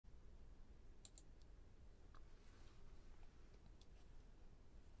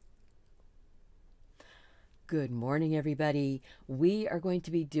Good morning, everybody. We are going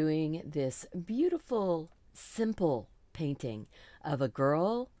to be doing this beautiful, simple painting of a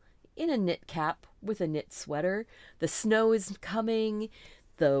girl in a knit cap with a knit sweater. The snow is coming,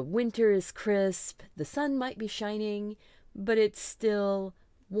 the winter is crisp, the sun might be shining, but it's still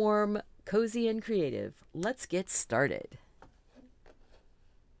warm, cozy, and creative. Let's get started.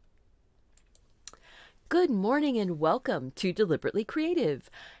 Good morning and welcome to Deliberately Creative.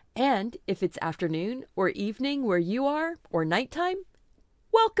 And if it's afternoon or evening where you are, or nighttime,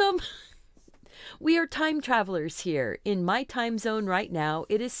 welcome! We are time travelers here. In my time zone right now,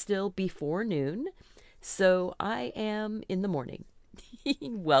 it is still before noon, so I am in the morning.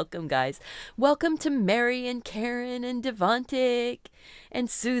 Welcome, guys. Welcome to Mary and Karen and Devontic and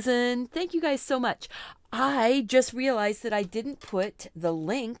Susan. Thank you guys so much. I just realized that I didn't put the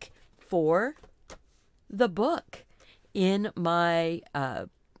link for the book in my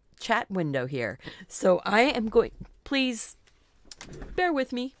chat window here. So I am going, please bear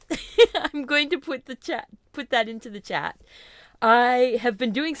with me. I'm going to put that into the chat. I have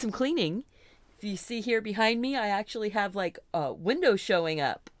been doing some cleaning. If you see here behind me, I actually have like a window showing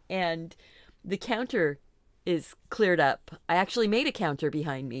up and the counter is cleared up. I actually made a counter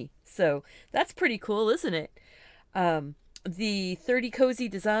behind me. So that's pretty cool, isn't it? The 30 Cozy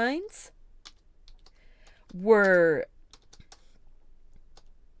Designs were...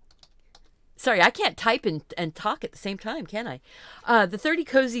 Sorry, I can't type and talk at the same time, can I? The 30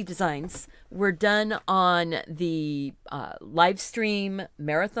 Cozy Designs were done on the live stream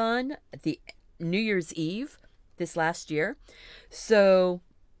marathon at the New Year's Eve this last year. So,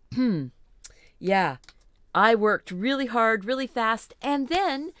 yeah, I worked really hard, really fast. And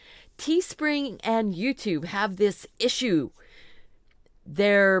then Teespring and YouTube have this issue.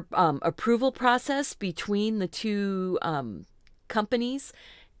 Their approval process between the two companies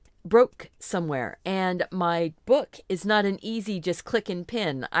broke somewhere, and my book is not an easy just click and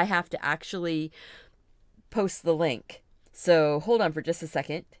pin. I have to actually post the link. So hold on for just a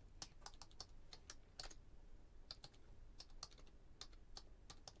second.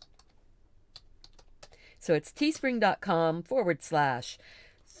 So it's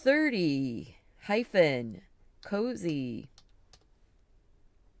teespring.com/30-cozy.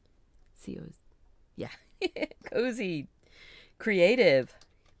 Yeah, cozy creative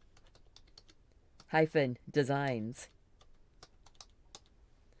 -designs.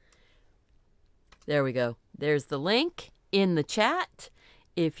 There we go. There's the link in the chat.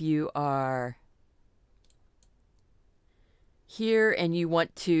 If you are here and you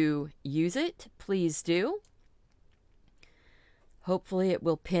want to use it, please do. Hopefully it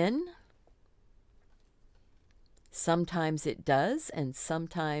will pin. Sometimes it does, and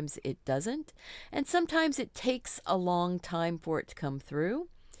sometimes it doesn't. And sometimes it takes a long time for it to come through.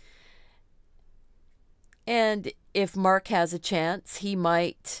 And if Mark has a chance, he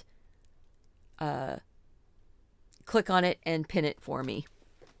might click on it and pin it for me.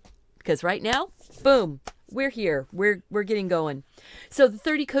 Because right now, boom, we're here. We're getting going. So the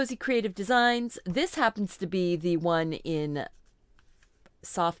 30 Cozy Creative Designs, this happens to be the one in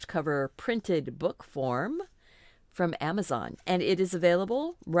softcover printed book form from Amazon, and it is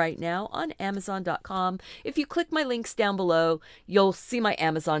available right now on Amazon.com. If you click my links down below, you'll see my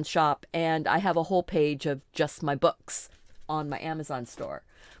Amazon shop, and I have a whole page of just my books on my Amazon store.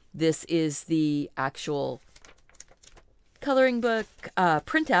 This is the actual coloring book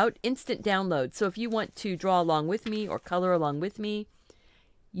printout, instant download. So if you want to draw along with me or color along with me,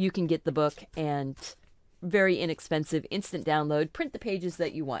 you can get the book, and very inexpensive, instant download, print the pages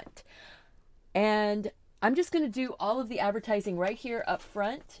that you want. And I'm just going to do all of the advertising right here up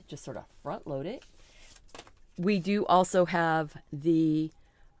front, just sort of front load it. We do also have the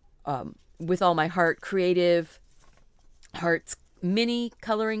With All My Heart Creative Hearts mini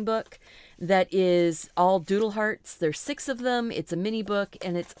coloring book that is all doodle hearts. There's 6 of them. It's a mini book,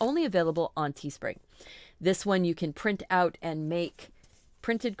 and it's only available on Teespring. This one you can print out and make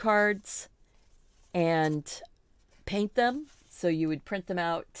printed cards and paint them. So you would print them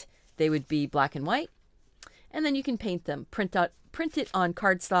out. They would be black and white. And then you can paint them, print it on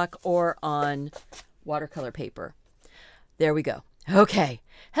cardstock or on watercolor paper. There we go. Okay.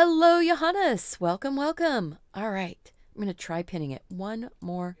 Hello, Johannes. Welcome, welcome. All right. I'm going to try pinning it one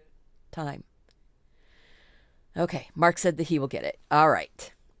more time. Okay. Mark said that he will get it. All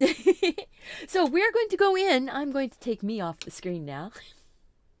right. So we're going to go in. I'm going to take me off the screen now.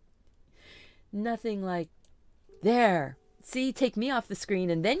 Nothing like there. See, take me off the screen,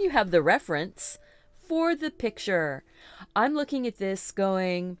 and then you have the reference for the picture. I'm looking at this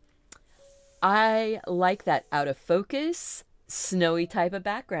going, I like that out of focus snowy type of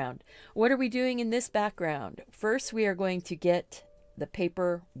background. What are we doing in this background? First, we are going to get the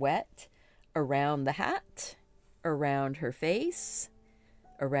paper wet around the hat, around her face,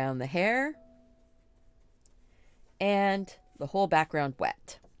 around the hair, and the whole background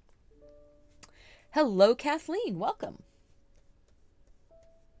wet. Hello, Kathleen. Welcome.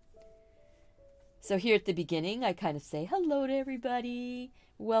 So here at the beginning, I kind of say hello to everybody.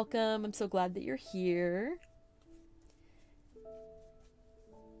 Welcome. I'm so glad that you're here.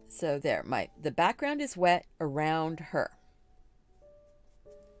 So there, the background is wet around her.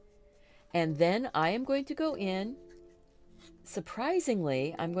 And then I am going to go in,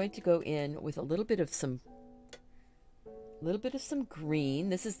 surprisingly, I'm going to go in with a little bit of some green.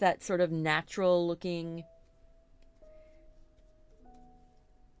 This is that sort of natural looking.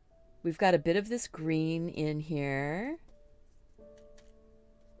 We've got a bit of this green in here.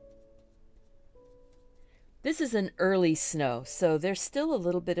 This is an early snow, so there's still a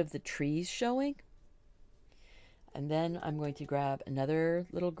little bit of the trees showing. And then I'm going to grab another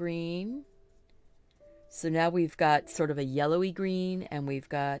little green. So now we've got sort of a yellowy green, and we've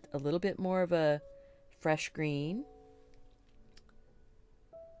got a little bit more of a fresh green.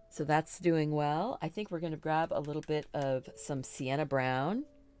 So that's doing well. I think we're going to grab a little bit of some sienna brown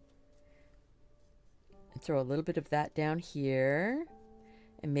and throw a little bit of that down here,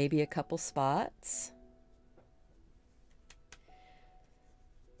 and maybe a couple spots.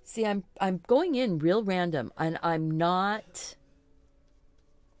 See, I'm going in real random, and I am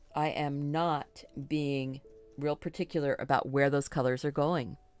not being real particular about where those colors are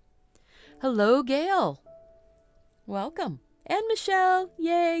going. Hello, Gail. Welcome. And Michelle.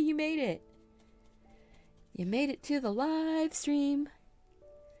 Yay, you made it. You made it to the live stream.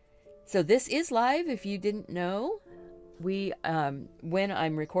 So this is live, if you didn't know. When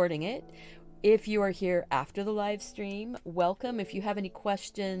I'm recording it. If you are here after the live stream, welcome. If you have any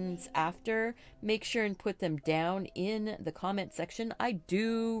questions after, make sure and put them down in the comment section. I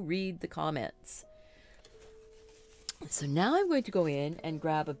do read the comments. So now I'm going to go in and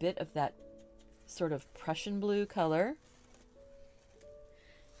grab a bit of that sort of Prussian blue color.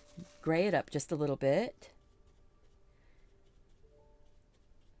 Gray it up just a little bit.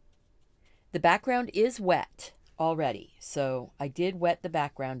 The background is wet already, so I did wet the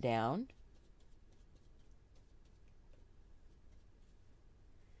background down.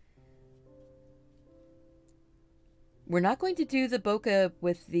 We're not going to do the bokeh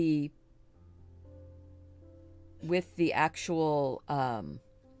with the actual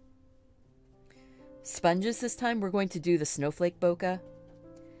sponges this time. We're going to do the snowflake bokeh,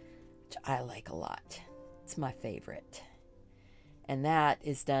 which I like a lot. It's my favorite. And that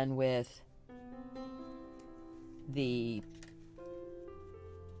is done with the...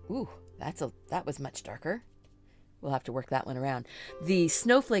 Ooh, that was much darker. We'll have to work that one around. The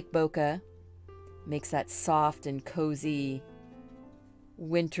snowflake bokeh makes that soft and cozy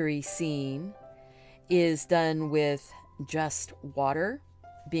wintry scene, is done with just water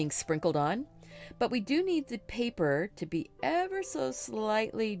being sprinkled on. But we do need the paper to be ever so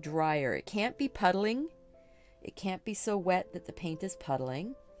slightly drier. It can't be puddling. It can't be so wet that the paint is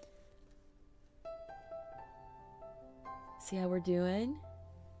puddling. See how we're doing?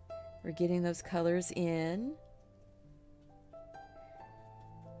 We're getting those colors in.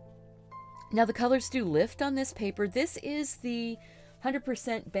 Now the colors do lift on this paper. This is the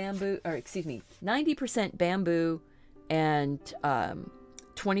 100% bamboo, or excuse me, 90% bamboo and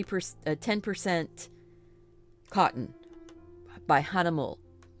 10% cotton by Hanamulla,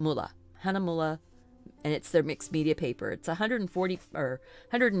 and it's their mixed media paper. It's 140 or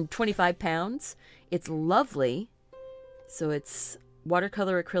 125 pounds. It's lovely. So it's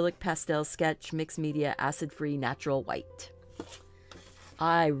watercolor, acrylic, pastel, sketch, mixed media, acid-free, natural white.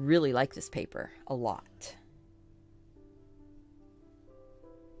 I really like this paper a lot.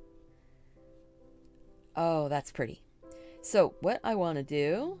 Oh, that's pretty. So what I want to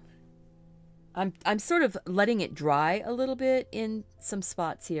do, I'm sort of letting it dry a little bit in some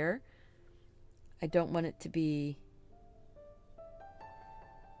spots here. I don't want it to be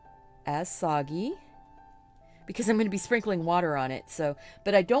as soggy because I'm going to be sprinkling water on it. So,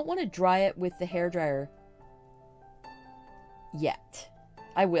 but I don't want to dry it with the hairdryer yet.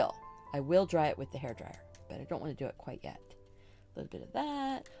 I will dry it with the hairdryer, but I don't want to do it quite yet. A little bit of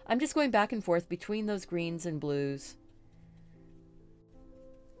that. I'm just going back and forth between those greens and blues.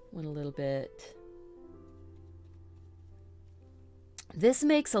 Want a little bit. This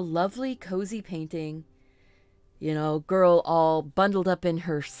makes a lovely, cozy painting. You know, girl all bundled up in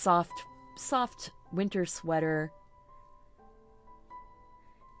her soft winter sweater.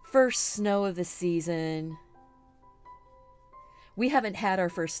 First snow of the season. We haven't had our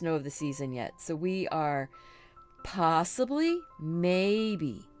first snow of the season yet, so we are possibly,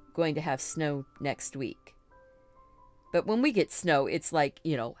 maybe, going to have snow next week. But when we get snow, it's like,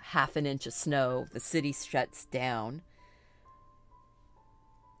 you know, half an inch of snow. The city shuts down.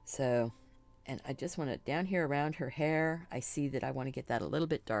 So, and I just want to, down here around her hair, I see that I want to get that a little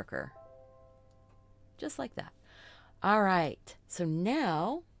bit darker. Just like that. All right. So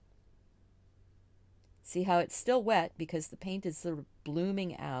now, see how it's still wet because the paint is sort of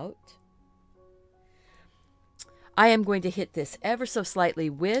blooming out. I am going to hit this ever so slightly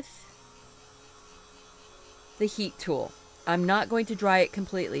with the heat tool. I'm not going to dry it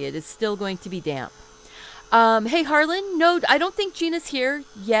completely. It is still going to be damp. Hey, Harlan. No, I don't think Gina's here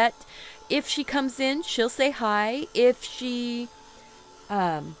yet. If she comes in, she'll say hi. If she...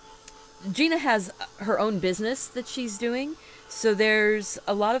 Gina has her own business that she's doing. So there's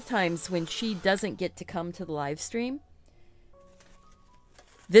a lot of times when she doesn't get to come to the live stream.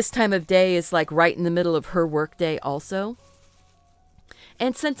 This time of day is like right in the middle of her work day also.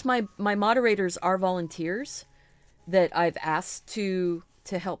 And since my moderators are volunteers that I've asked to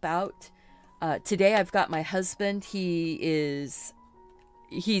help out, today I've got my husband. He's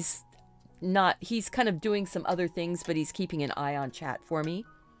kind of doing some other things, but he's keeping an eye on chat for me.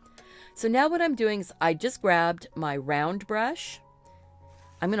 So now what I'm doing is I just grabbed my round brush.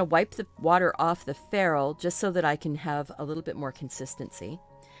 I'm going to wipe the water off the ferrule just so that I can have a little bit more consistency.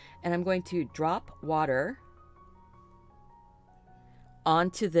 And I'm going to drop water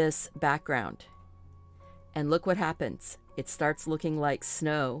onto this background. And look what happens. It starts looking like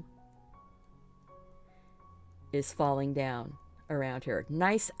snow is falling down around here.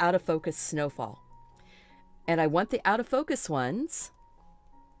 Nice out of focus snowfall. And I want the out of focus ones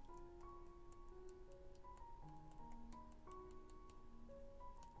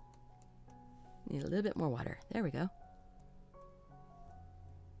need a little bit more water. There we go.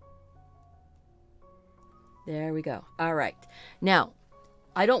 There we go. All right. Now,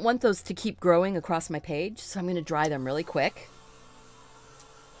 I don't want those to keep growing across my page, so I'm going to dry them really quick.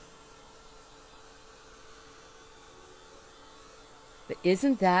 But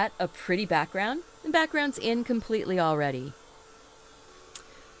isn't that a pretty background? The background's in completely already.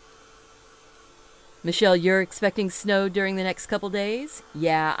 Michelle, you're expecting snow during the next couple days?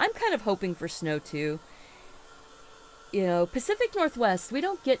 Yeah, I'm kind of hoping for snow too. You know, Pacific Northwest, we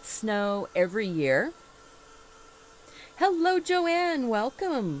don't get snow every year. Hello, Joanne.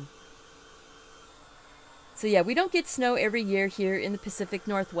 Welcome. So yeah, we don't get snow every year here in the Pacific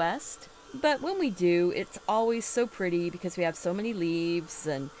Northwest. But when we do, it's always so pretty because we have so many leaves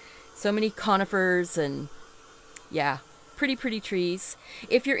and so many conifers and yeah, pretty trees.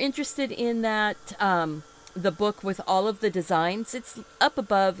 If you're interested in that, the book with all of the designs, it's up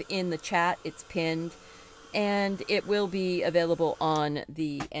above in the chat. It's pinned and it will be available on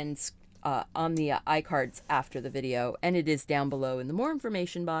the ends. On the iCards after the video, and it is down below in the more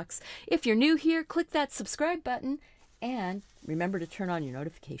information box. If you're new here, click that subscribe button and remember to turn on your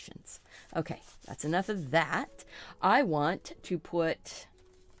notifications. Okay, that's enough of that. I want to put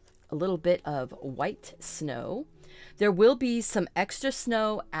a little bit of white snow. There will be some extra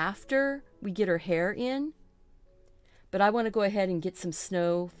snow after we get her hair in, but I want to go ahead and get some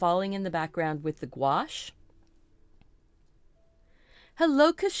snow falling in the background with the gouache.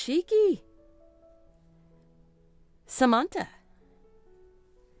 Hello, Kashiki. Samantha.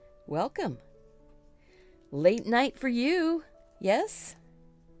 Welcome. Late night for you. Yes?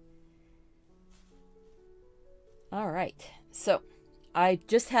 All right. So I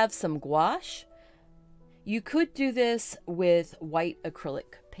just have some gouache. You could do this with white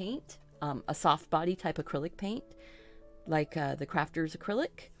acrylic paint, a soft body type acrylic paint, like the Crafters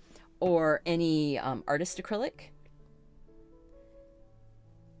acrylic or any artist acrylic.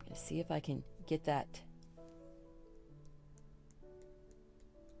 See if I can get that.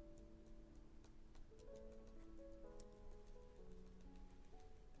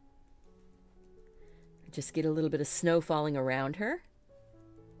 Just get a little bit of snow falling around her.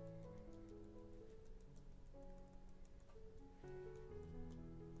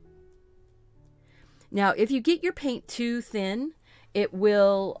 Now, if you get your paint too thin, it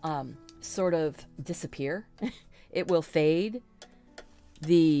will sort of disappear. It will fade.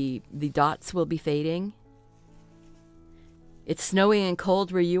 The dots will be fading. It's snowing and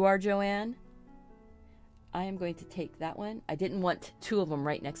cold where you are, Joanne. I am going to take that one. I didn't want two of them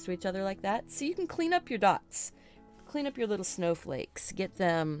right next to each other like that. So you can clean up your dots. Clean up your little snowflakes. Get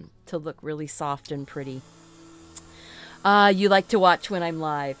them to look really soft and pretty. You like to watch when I'm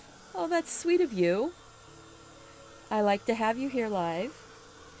live. Oh, that's sweet of you. I like to have you here live.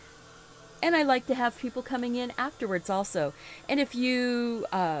 And I like to have people coming in afterwards also. And if you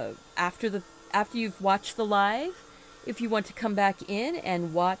after you've watched the live, if you want to come back in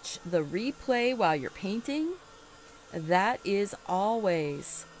and watch the replay while you're painting, that is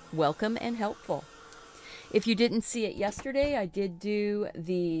always welcome and helpful. If you didn't see it yesterday, I did do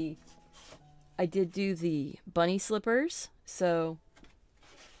the bunny slippers. So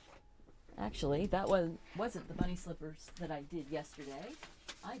actually, that wasn't the bunny slippers that I did yesterday.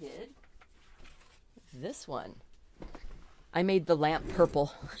 I did this one. I made the lamp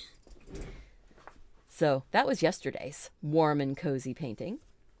purple. So that was yesterday's warm and cozy painting.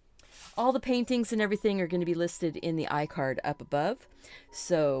 All the paintings and everything are going to be listed in the iCard up above.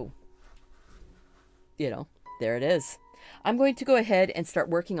 So, you know, there it is. I'm going to go ahead and start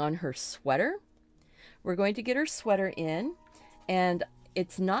working on her sweater. We're going to get her sweater in, and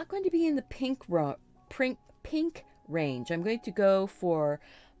it's not going to be in the pink range. I'm going to go for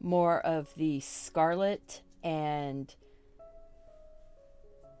more of the scarlet, and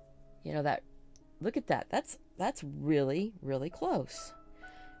you know, that, look at that. That's really, really close.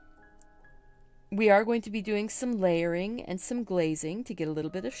 We are going to be doing some layering and some glazing to get a little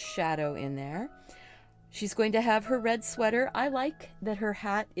bit of shadow in there. She's going to have her red sweater. I like that her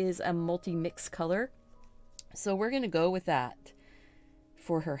hat is a multi-mix color, so we're going to go with that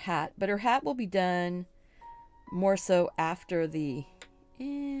for her hat. But her hat will be done more so after the,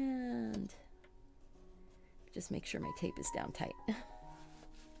 and just make sure my tape is down tight.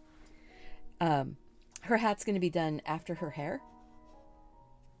 Her hat's going to be done after her hair.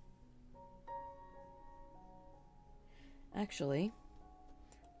 Actually,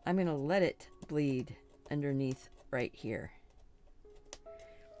 I'm going to let it bleed underneath right here.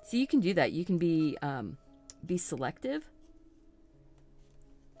 So you can do that. You can be selective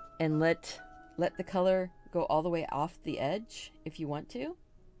and let the color go all the way off the edge if you want to.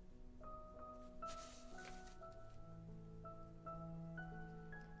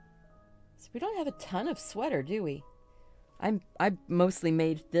 So we don't have a ton of sweater, do we? I mostly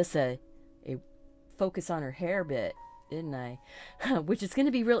made this a focus on her hair bit, didn't I? Which is going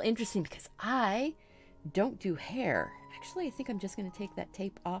to be real interesting because I don't do hair. Actually, I think I'm just going to take that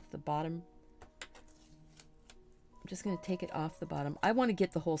tape off the bottom. I'm just going to take it off the bottom. I want to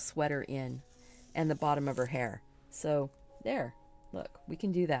get the whole sweater in and the bottom of her hair. So there, look, we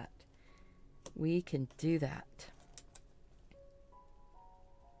can do that. We can do that.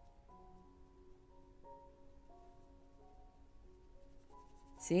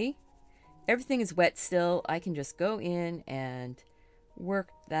 See? Everything is wet still. I can just go in and work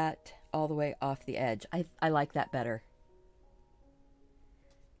that all the way off the edge. I like that better.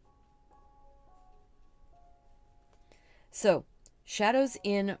 So, shadows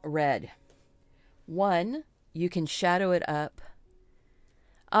in red. One, you can shadow it up.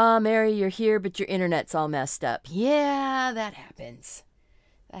 Ah, Mary, you're here, but your internet's all messed up. Yeah, that happens.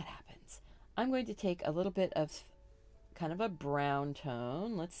 That happens. I'm going to take a little bit of kind of a brown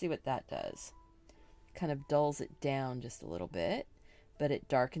tone. Let's see what that does. Kind of dulls it down just a little bit, but it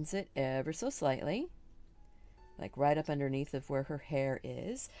darkens it ever so slightly, like right up underneath of where her hair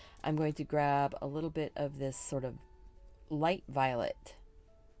is. I'm going to grab a little bit of this sort of light violet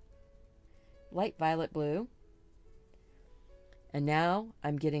blue, and now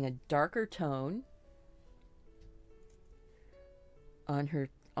I'm getting a darker tone on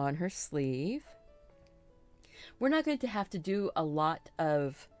her sleeve. We're not going to have to do a lot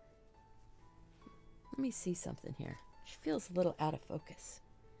of, let me see something here. She feels a little out of focus.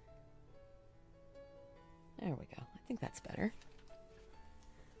 There we go. I think that's better.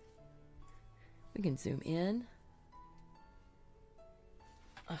 We can zoom in.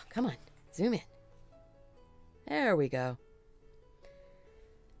 Oh, come on. Zoom in. There we go.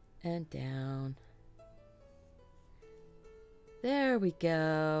 And down. There we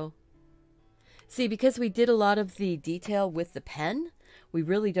go. See, because we did a lot of the detail with the pen, we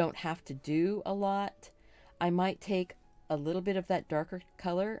really don't have to do a lot. I might take a little bit of that darker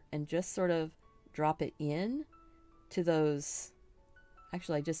color and just sort of drop it in to those.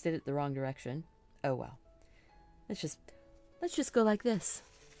 Actually, I just did it the wrong direction. Oh well. Let's just go like this.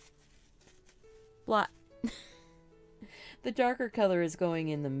 Blot. The darker color is going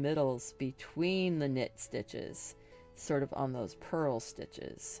in the middles between the knit stitches, sort of on those purl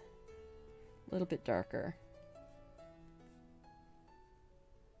stitches. A little bit darker.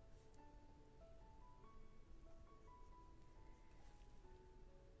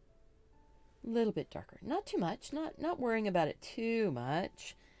 A little bit darker. Not too much. Not worrying about it too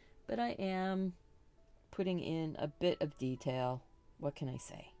much, but I am putting in a bit of detail. What can I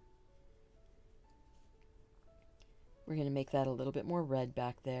say? We're going to make that a little bit more red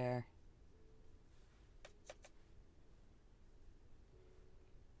back there.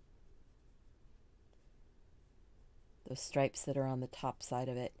 those stripes that are on the top side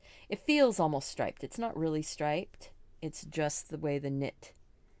of it. It feels almost striped. It's not really striped. It's just the way the knit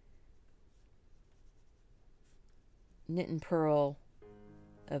and purl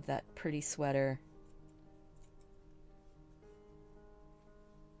of that pretty sweater.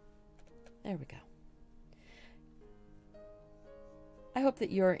 There we go. I hope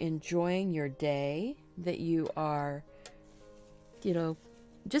that you're enjoying your day, that you are, you know,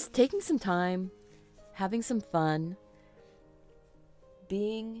 just taking some time, having some fun,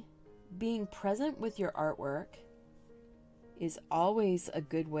 being present with your artwork is always a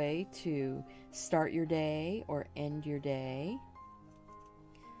good way to start your day or end your day.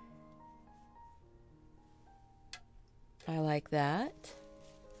 I like that.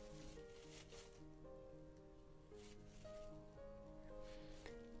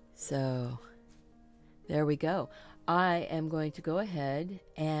 So there we go. I am going to go ahead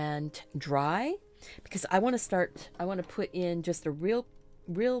and dry because I want to put in just a real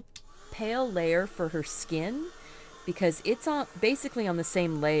pale layer for her skin, because it's basically on the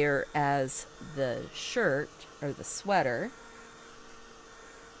same layer as the shirt or the sweater.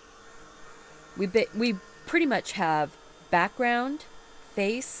 We pretty much have background,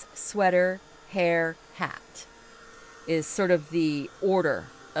 face, sweater, hair, hat is sort of the order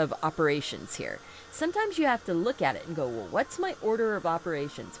of operations here. Sometimes you have to look at it and go, well, what's my order of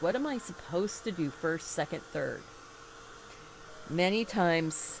operations? What am I supposed to do first, second, third? Many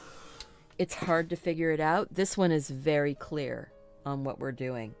times it's hard to figure it out. This one is very clear on what we're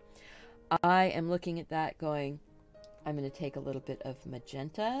doing. I am looking at that going, I'm going to take a little bit of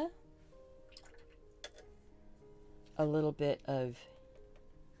magenta, a little bit of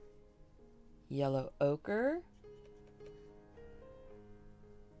yellow ochre,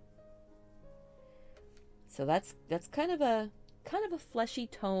 so that's kind of a fleshy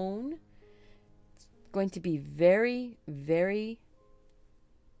tone. It's going to be very, very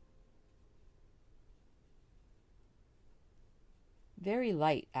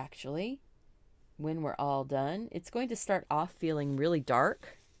light, actually, when we're all done. It's going to start off feeling really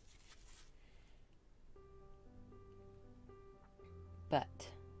dark, but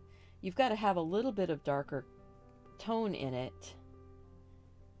you've got to have a little bit of darker tone in it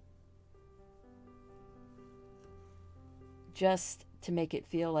just to make it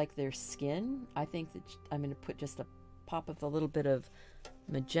feel like there's skin. I think that I'm going to put just a pop of a little bit of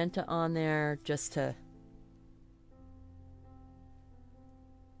magenta on there just to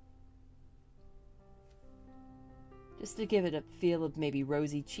give it a feel of maybe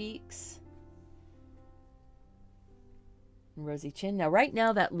rosy cheeks, rosy chin. Now right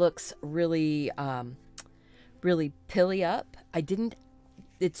now that looks really really pilly up.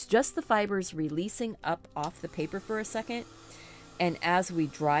 It's just the fibers releasing up off the paper for a second, and as we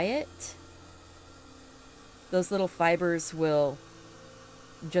dry it, those little fibers will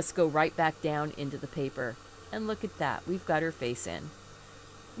just go right back down into the paper. And look at that, we've got her face in.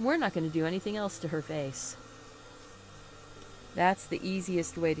 We're not going to do anything else to her face. That's the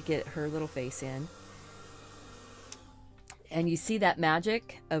easiest way to get her little face in. And you see that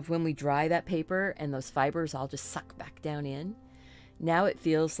magic of when we dry that paper and those fibers all just suck back down in. Now it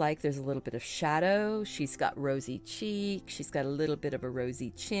feels like there's a little bit of shadow. She's got rosy cheeks. She's got a little bit of a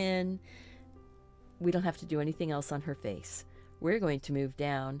rosy chin. We don't have to do anything else on her face. We're going to move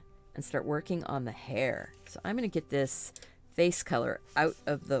down and start working on the hair. So I'm going to get this face color out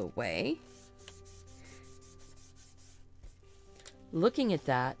of the way. Looking at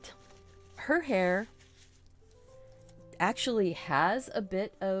that, her hair actually has a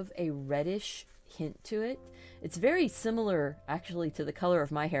bit of a reddish hint to it. It's very similar actually to the color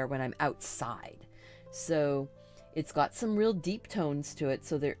of my hair when I'm outside. So it's got some real deep tones to it.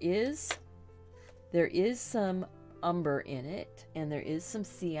 So there is some umber in it, and there is some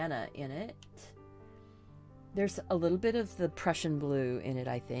sienna in it. There's a little bit of the Prussian blue in it,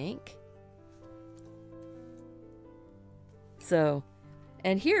 I think. So,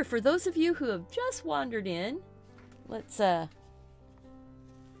 and here, for those of you who have just wandered in, let's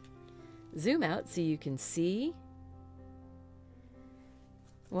zoom out so you can see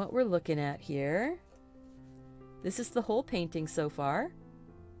what we're looking at here. This is the whole painting so far.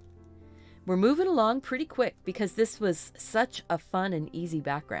 We're moving along pretty quick because this was such a fun and easy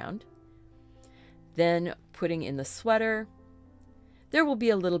background. Then putting in the sweater. There will be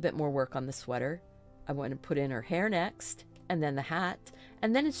a little bit more work on the sweater. I want to put in her hair next, and then the hat,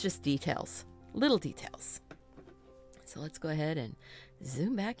 and then it's just details, little details. So let's go ahead and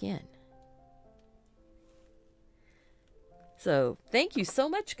zoom back in. So thank you so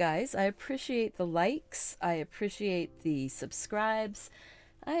much, guys. I appreciate the likes. I appreciate the subscribes.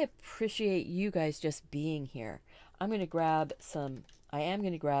 I appreciate you guys just being here. I'm going to grab some, I am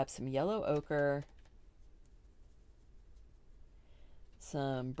going to grab some yellow ochre,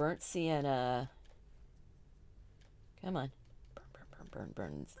 some burnt sienna. Come on. Burn, burn, burn, burn,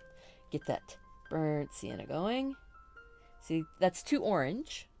 burn. Get that burnt sienna going. See, that's too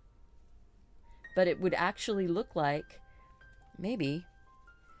orange. But it would actually look like, maybe.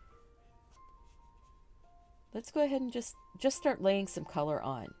 Let's go ahead and just start laying some color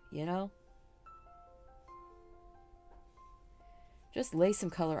on, you know? Just lay some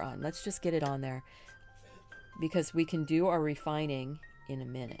color on. Let's just get it on there. Because we can do our refining in a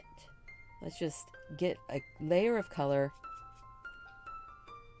minute. Let's just get a layer of color.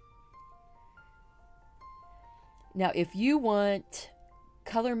 Now, if you want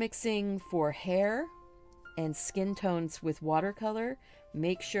color mixing for hair and skin tones with watercolor,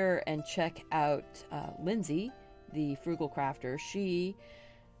 make sure and check out Lindsay, the Frugal Crafter. She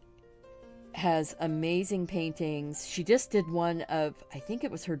has amazing paintings. She just did one of, I think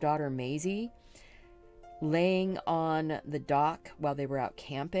it was her daughter Maisie, laying on the dock while they were out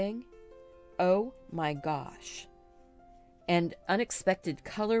camping. Oh my gosh. And unexpected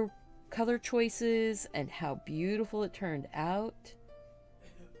color choices and how beautiful it turned out.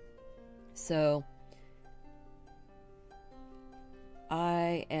 So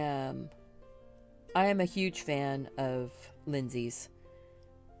I am a huge fan of Lindsay's.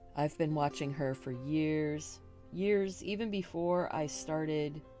 I've been watching her for years, even before I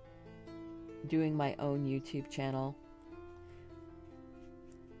started doing my own YouTube channel.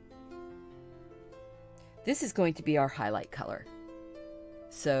 This is going to be our highlight color.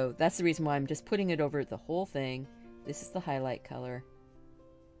 So that's the reason why I'm just putting it over the whole thing. This is the highlight color.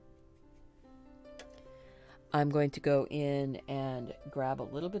 I'm going to go in and grab a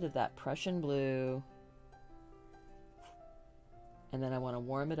little bit of that Prussian blue. And then I want to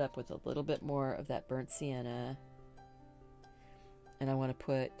warm it up with a little bit more of that burnt sienna. And I want to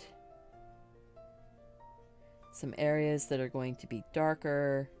put some areas that are going to be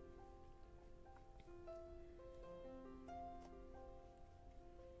darker.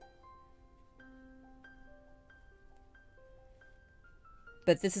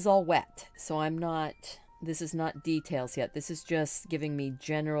 But this is all wet, so this is not details yet. This is just giving me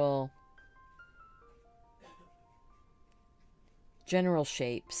general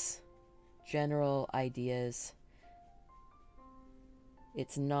shapes, general ideas.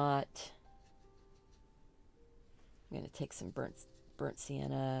 It's not, I'm going to take some burnt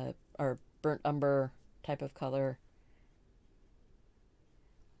sienna or burnt umber type of color.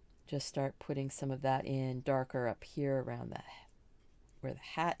 Just start putting some of that in darker up here around where the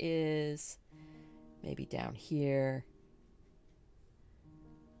hat is, maybe down here.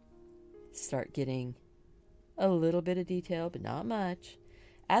 Start getting a little bit of detail, but not much.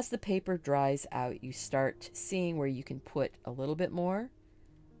 As the paper dries out, you start seeing where you can put a little bit more,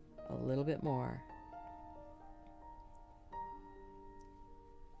 a little bit more.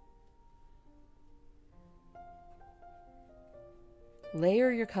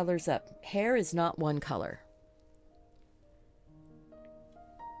 Layer your colors up. Hair is not one color.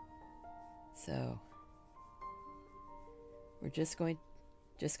 So we're just going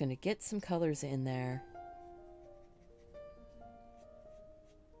to get some colors in there.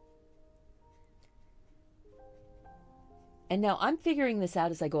 And now I'm figuring this out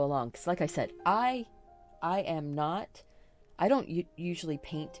as I go along, because like I said, I don't usually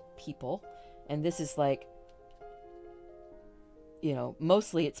paint people, and this is like, you know,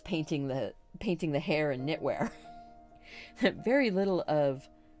 mostly it's painting the hair and knitwear. Very little of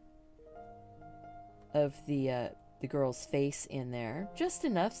the girl's face in there, just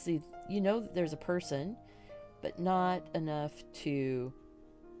enough so you know that there's a person, but not enough to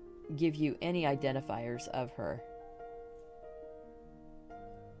give you any identifiers of her.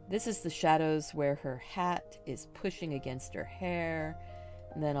 This is the shadows where her hat is pushing against her hair,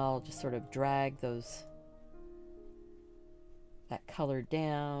 and then I'll just sort of drag that color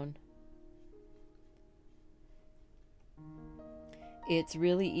down. It's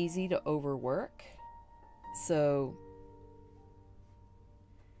really easy to overwork, so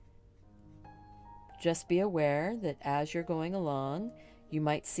just be aware that as you're going along, you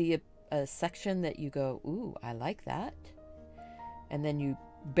might see a section that you go, ooh, I like that, and then you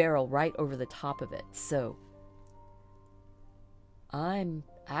barrel right over the top of it. So I'm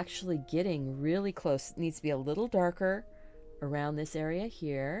actually getting really close. It needs to be a little darker around this area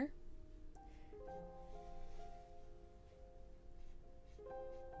here.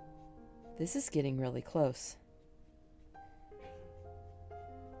 This is getting really close.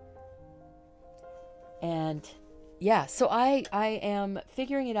 And yeah, so I am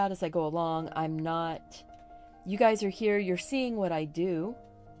figuring it out as I go along. I'm not You guys are here, you're seeing what I do,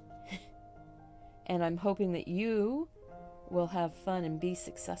 and I'm hoping that you will have fun and be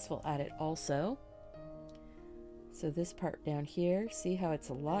successful at it also. So this part down here, see how it's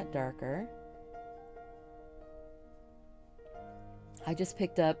a lot darker. I just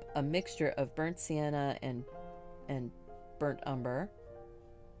picked up a mixture of burnt sienna and burnt umber.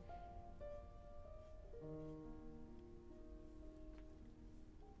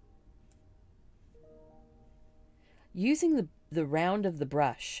 Using the round of the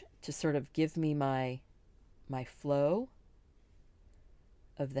brush to sort of give me my flow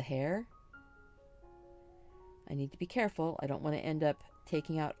of the hair. I need to be careful. I don't want to end up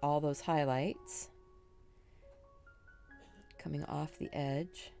taking out all those highlights coming off the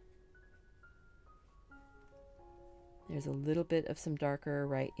edge. There's a little bit of some darker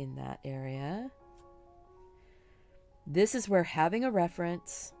right in that area. This is where having a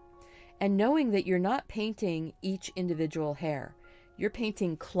reference and knowing that you're not painting each individual hair, you're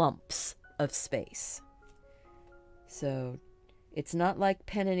painting clumps of space. So it's not like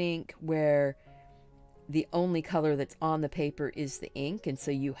pen and ink where the only color that's on the paper is the ink, and so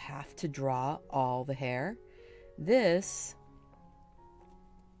you have to draw all the hair. This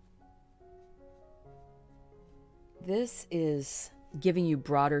is giving you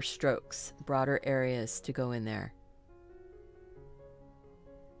broader strokes, broader areas to go in there.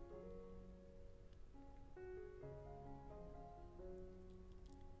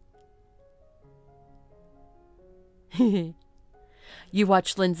 You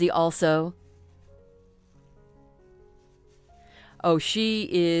watch Lindsay also? Oh, she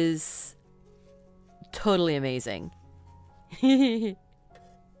is totally amazing.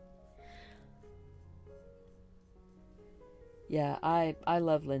 Yeah, I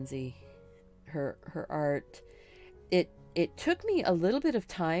love Lindsay. Her art. It took me a little bit of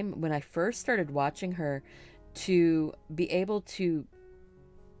time when I first started watching her to be able to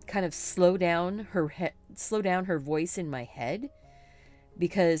kind of slow down her voice in my head,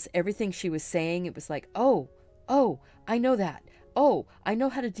 because everything she was saying, it was like, oh, I know that. Oh, I know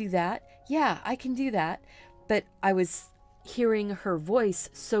how to do that. Yeah, I can do that. But I was hearing her voice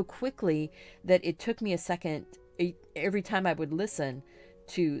so quickly that it took me a second every time I would listen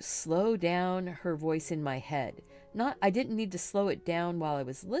to slow down her voice in my head. I didn't need to slow it down while I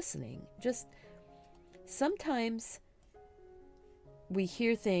was listening. Just sometimes we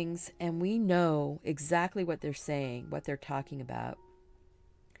hear things and we know exactly what they're saying, what they're talking about,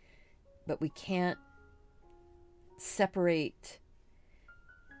 but we can't separate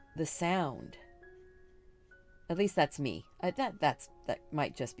the sound. At least that's me. That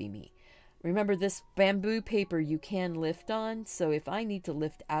might just be me. Remember, this bamboo paper you can lift on, so if I need to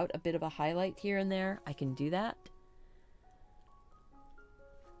lift out a bit of a highlight here and there, I can do that.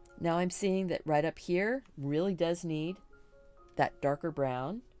 Now I'm seeing that right up here really does need that darker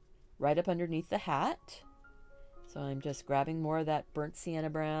brown right up underneath the hat. So I'm just grabbing more of that burnt sienna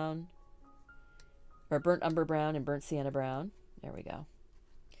brown, or burnt umber brown and burnt sienna brown. There we go.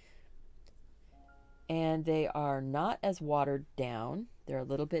 And they are not as watered down. They're a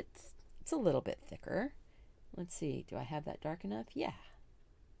little bit, it's a little bit thicker. Let's see, do I have that dark enough? Yeah.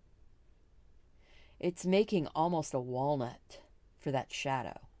 It's making almost a walnut for that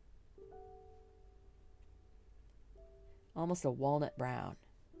shadow. Almost a walnut brown.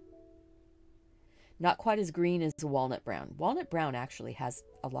 Not quite as green as walnut brown. Walnut brown actually has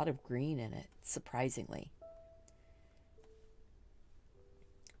a lot of green in it, surprisingly.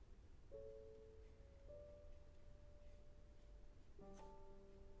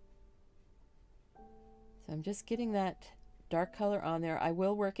 So I'm just getting that dark color on there. I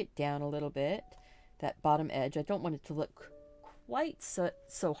will work it down a little bit, that bottom edge. I don't want it to look quite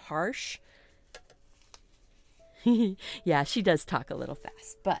so harsh. Yeah, she does talk a little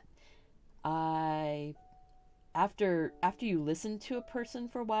fast, but after you listen to a person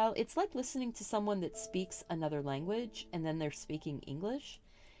for a while, it's like listening to someone that speaks another language and then they're speaking English.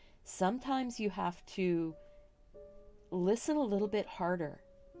 Sometimes you have to listen a little bit harder.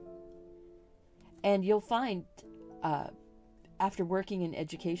 And you'll find, after working in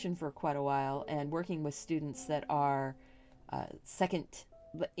education for quite a while and working with students that are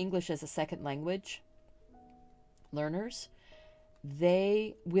English as a second language learners,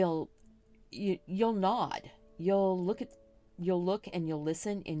 you'll nod. You'll look and you'll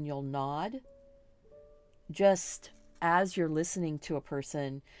listen and you'll nod just as you're listening to a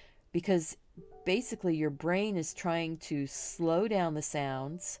person, because basically your brain is trying to slow down the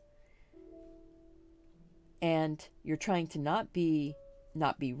sounds, and you're trying to not be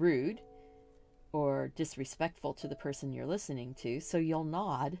rude or disrespectful to the person you're listening to, so you'll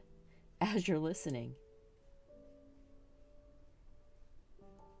nod as you're listening.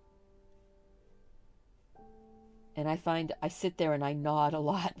 And I find I sit there and I nod a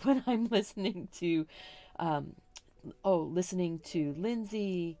lot when I'm listening to, listening to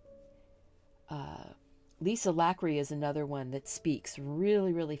Lindsay. Lisa Lackery is another one that speaks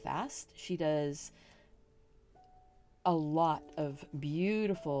really, really fast. She does a lot of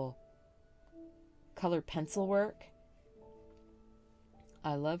beautiful color pencil work.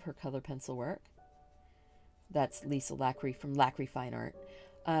 I love her color pencil work. That's Lisa Lackery from Lackery Fine Art.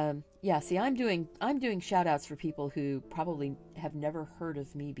 Yeah, see, I'm doing shout outs for people who probably have never heard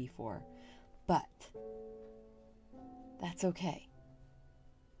of me before, but that's okay.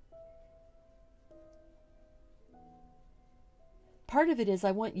 Part of it is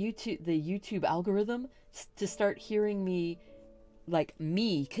I want the YouTube algorithm to start hearing me, like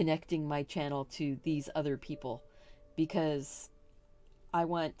me connecting my channel to these other people, because I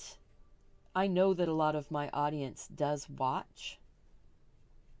know that a lot of my audience does watch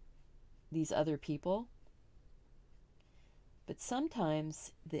these other people, but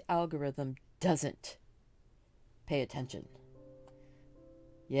sometimes the algorithm doesn't pay attention,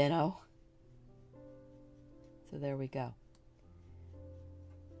 you know? So there we go.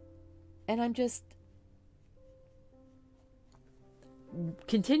 And I'm just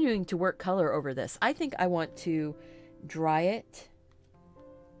continuing to work color over this. I think I want to dry it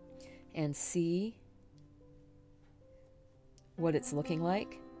and see what it's looking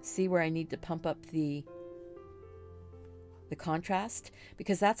like. See where I need to pump up the contrast,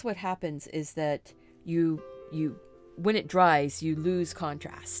 because that's what happens, is that you when it dries, you lose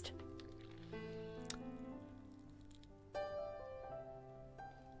contrast.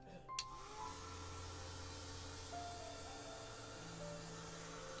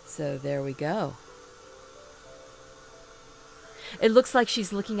 So there we go. It looks like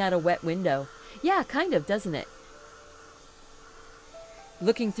she's looking out a wet window. Yeah, kind of, doesn't it?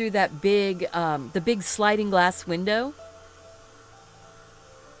 Looking through that big, the big sliding glass window.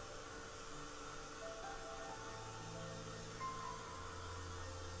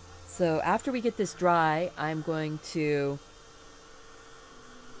 So after we get this dry, I'm going to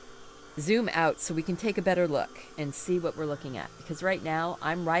zoom out so we can take a better look and see what we're looking at. Because right now,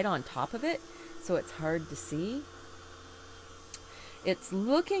 I'm right on top of it, so it's hard to see. It's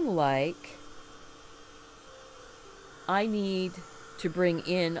looking like I need to bring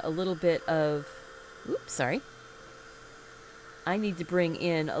in a little bit of, I need to bring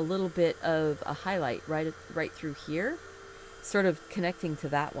in a little bit of a highlight right through here, sort of connecting to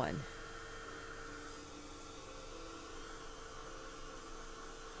that one.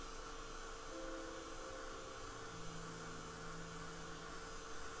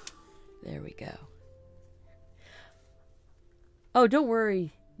 There we go. Oh, don't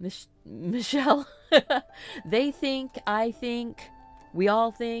worry, Michelle. They think, I think, we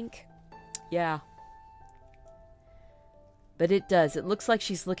all think. Yeah. But it does. It looks like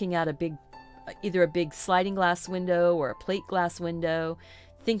she's looking at either a big sliding glass window or a plate glass window,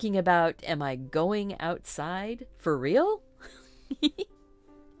 thinking about, am I going outside for real?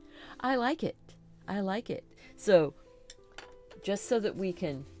 I like it. I like it. So, just so that we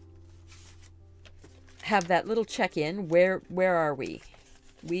can have that little check-in, where are we?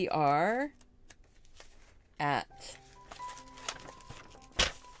 We are at,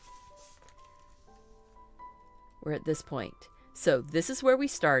 we're at this point. So this is where we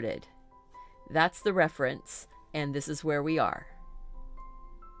started. That's the reference, and this is where we are.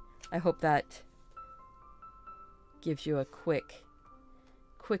 I hope that gives you a quick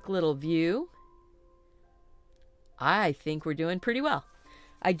little view. I think we're doing pretty well.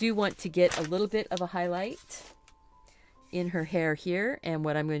 I do want to get a little bit of a highlight in her hair here, and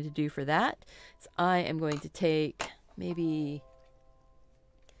what I'm going to do for that is I am going to take, maybe,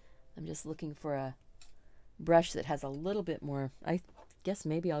 I'm just looking for a brush that has a little bit more, I guess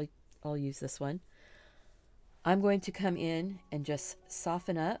maybe I'll use this one. I'm going to come in and just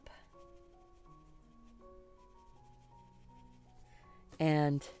soften up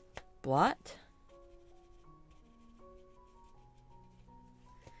and blot.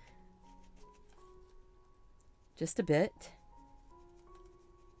 Just a bit.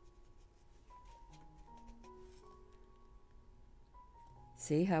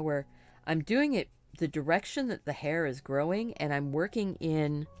 See how I'm doing it the direction that the hair is growing, and I'm working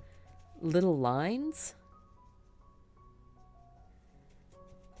in little lines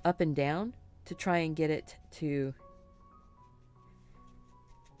up and down to try and get it to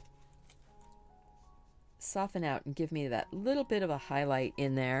soften out and give me that little bit of a highlight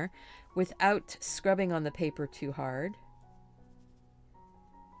in there without scrubbing on the paper too hard.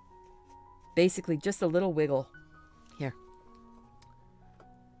 Basically just a little wiggle here,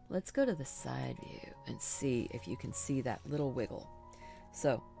 Let's go to the side view and see if you can see that little wiggle.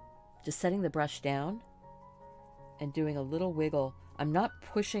 So just setting the brush down and doing a little wiggle. I'm not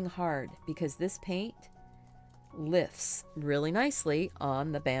pushing hard because this paint lifts really nicely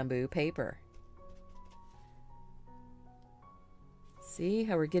on the bamboo paper. See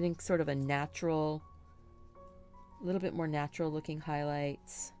how we're getting sort of a natural, a little bit more natural looking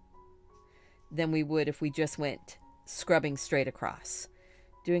highlights than we would if we just went scrubbing straight across.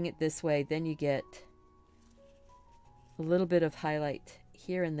 Doing it this way, then you get a little bit of highlight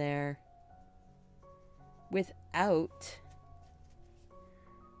here and there without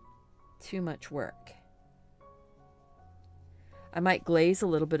too much work. I might glaze a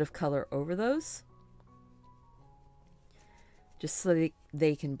little bit of color over those just so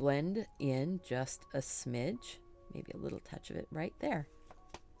they can blend in just a smidge, maybe a little touch of it right there.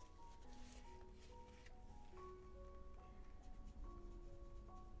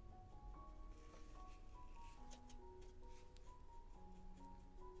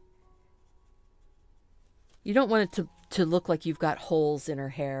 You don't want it to look like you've got holes in her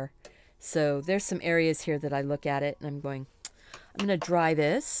hair. So there's some areas here that I look at it and I'm going to dry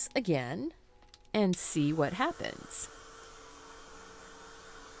this again and see what happens.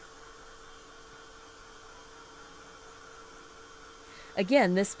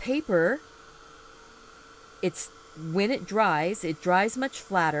 Again, this paper, when it dries much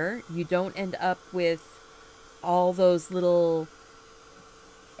flatter. You don't end up with all those little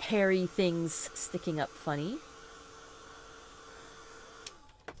hairy things sticking up funny.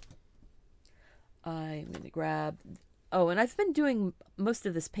 I'm going to grab, oh, and I've been doing most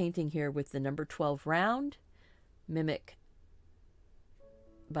of this painting here with the number 12 round, Mimic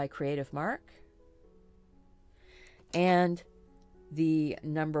by Creative Mark, and the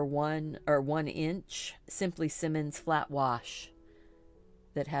number 1 inch Simply Simmons flat wash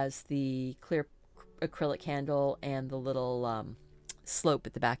that has the clear acrylic handle and the little slope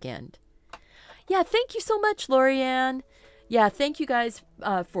at the back end. Yeah, thank you so much, Lorianne. Yeah, thank you guys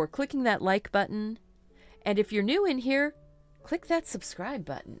for clicking that like button. And if you're new in here, click that subscribe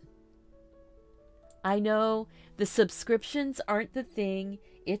button. I know the subscriptions aren't the thing,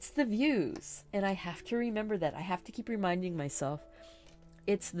 it's the views. And I have to remember that. I have to keep reminding myself.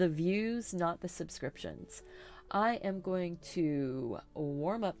 It's the views, not the subscriptions. I am going to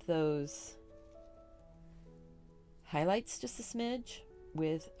warm up those highlights just a smidge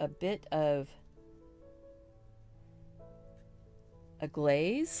with a bit of a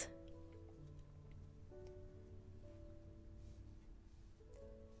glaze.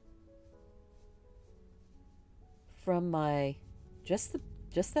 From my just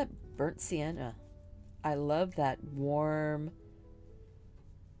that burnt sienna. I love that warm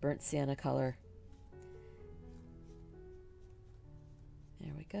burnt sienna color.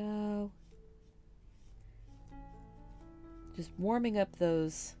 There we go. Just warming up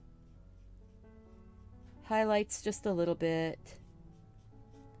those highlights just a little bit.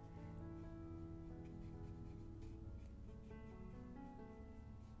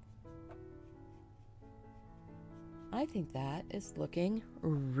 I think that is looking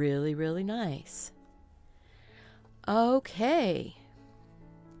really, really nice. Okay.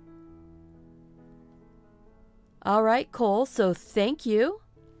 All right, Cole. So thank you.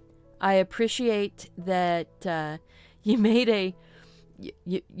 I appreciate that you made a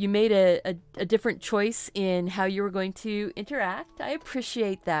different choice in how you were going to interact. I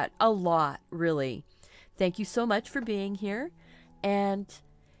appreciate that a lot, really. Thank you so much for being here. And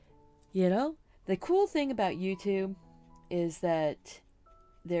you know, the cool thing about YouTube is that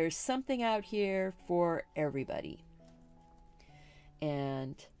there's something out here for everybody.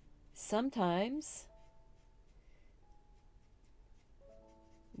 And sometimes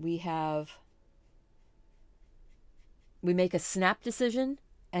we make a snap decision,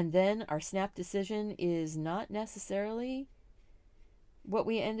 and then our snap decision is not necessarily what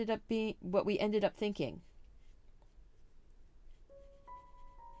we ended up thinking.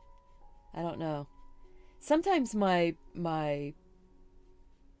 I don't know. Sometimes my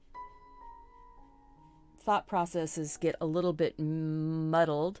thought processes get a little bit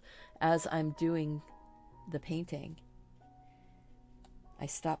muddled as I'm doing the painting. I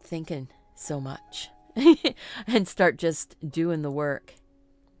stop thinking so much and start just doing the work.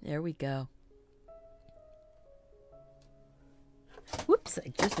 There we go. Whoops, I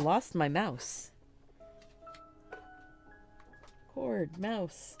just lost my mouse. Cord,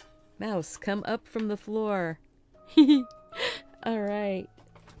 mouse. Mouse, come up from the floor. All right.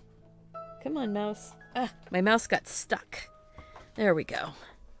 Come on, mouse. Ah, my mouse got stuck. There we go.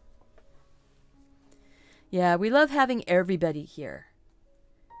 Yeah, we love having everybody here.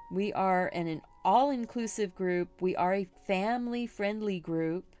 We are an all-inclusive group. We are a family-friendly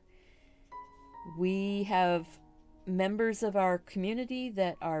group. We have members of our community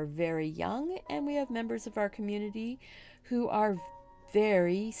that are very young, and we have members of our community who are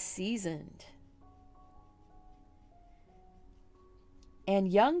very seasoned. And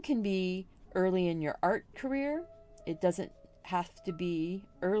young can be early in your art career. It doesn't have to be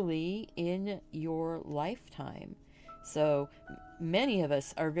early in your lifetime. So many of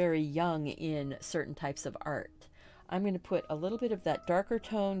us are very young in certain types of art. I'm going to put a little bit of that darker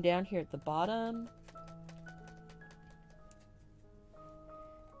tone down here at the bottom.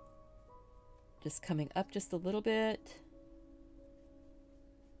 Just coming up just a little bit.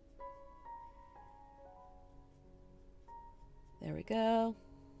 There we go.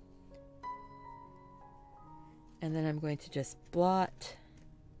 And then I'm going to just blot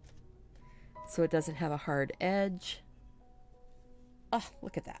so it doesn't have a hard edge. Oh,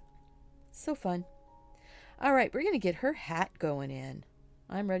 look at that. So fun. All right, we're going to get her hat going in.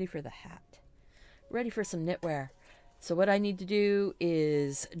 I'm ready for the hat. Ready for some knitwear. So what I need to do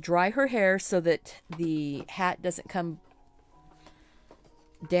is dry her hair so that the hat doesn't come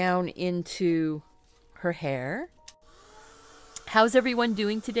down into her hair. How's everyone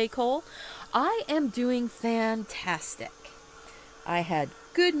doing today, Cole? I am doing fantastic. I had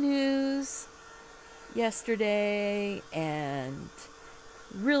good news yesterday and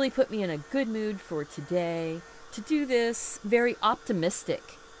really put me in a good mood for today to do this very optimistic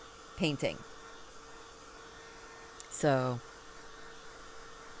painting. So,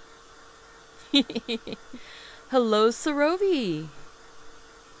 hello, Sarovi.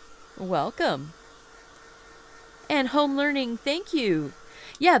 Welcome. And home learning, thank you.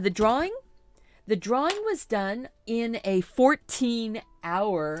 Yeah, the drawing was done in a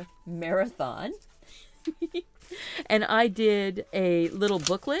 14-hour marathon. And I did a little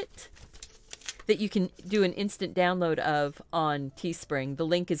booklet that you can do an instant download of on Teespring. The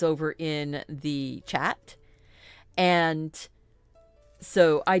link is over in the chat. And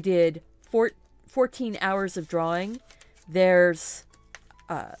so I did 14 hours of drawing. There's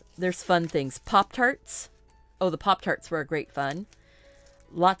fun things. Pop-Tarts. Oh, the Pop-Tarts were great fun.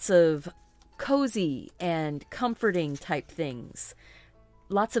 Lots of cozy and comforting type things.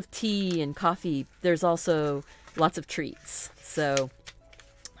 Lots of tea and coffee. There's also lots of treats. So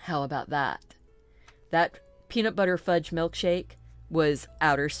how about that? That peanut butter fudge milkshake was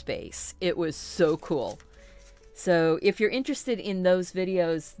outer space. It was so cool. So if you're interested in those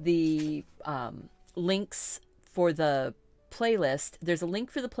videos, the links for the playlist, there's a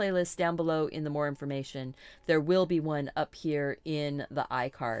link for the playlist down below in the more information. There will be one up here in the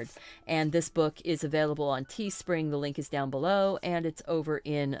iCard. And this book is available on Teespring. The link is down below and it's over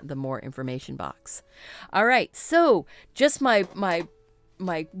in the more information box. All right, so just my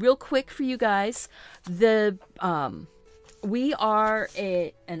real quick for you guys. The we are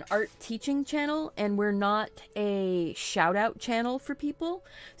an art teaching channel, and we're not a shout out channel for people.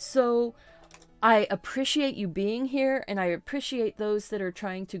 So I appreciate you being here, and I appreciate those that are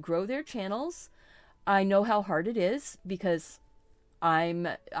trying to grow their channels. I know how hard it is because I'm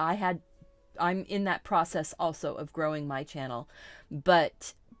in that process also of growing my channel.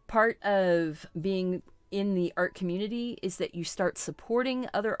 But part of being in the art community is that you start supporting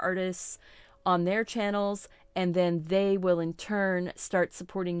other artists on their channels, and then they will in turn start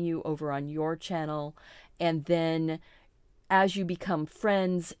supporting you over on your channel. And then as you become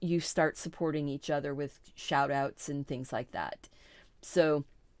friends, you start supporting each other with shout outs and things like that. So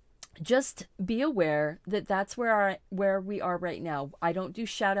just be aware that that's where we are right now. I don't do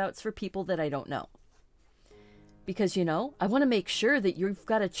shout outs for people that I don't know. Because, you know, I want to make sure that you've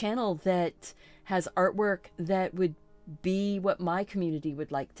got a channel that has artwork that would be what my community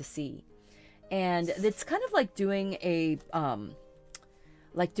would like to see. And it's kind of like doing an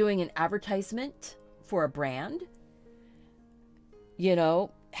advertisement for a brand. You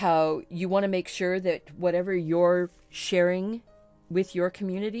know, how you want to make sure that whatever you're sharing with your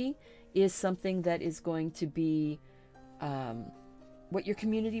community is something that is going to be what your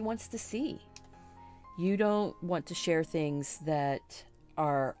community wants to see. You don't want to share things that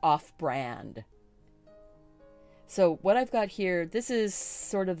are off-brand. So what I've got here, this is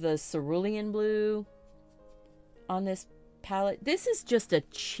sort of the cerulean blue on this palette. This is just a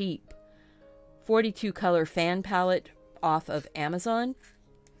cheap 42 color fan palette off of Amazon.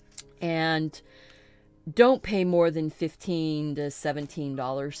 And don't pay more than $15 to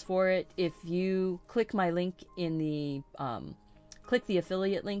 $17 for it. If you click my link in the click the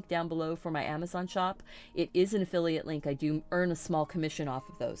affiliate link down below for my Amazon shop. It is an affiliate link. I do earn a small commission off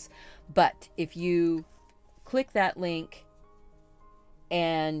of those. But if you click that link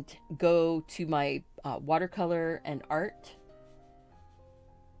and go to my watercolor and art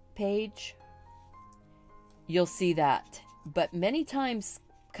page, you'll see that. But many times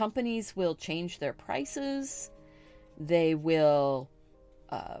companies will change their prices. They will,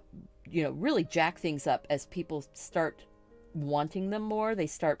 really jack things up as people start wanting them more. They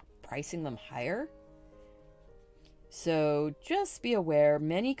start pricing them higher. So just be aware,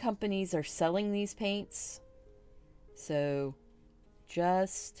 many companies are selling these paints. So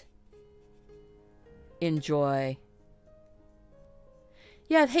just enjoy.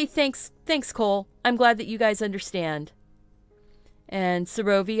 Yeah, hey, thanks, Cole. I'm glad that you guys understand. And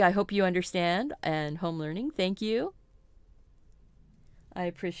Sarovi, I hope you understand. And Home Learning, thank you. I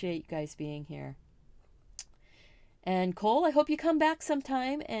appreciate you guys being here. And Cole, I hope you come back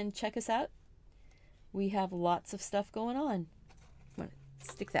sometime and check us out. We have lots of stuff going on. I'm going to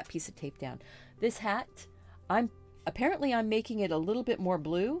stick that piece of tape down. This hat, I'm making it a little bit more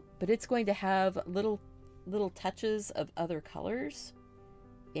blue, but it's going to have little touches of other colors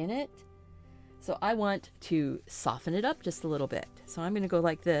in it. So I want to soften it up just a little bit. So I'm going to go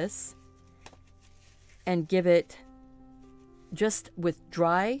like this and give it just with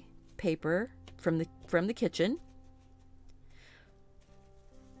dry paper from the kitchen.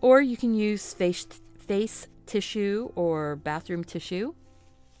 Or you can use face tissue or bathroom tissue.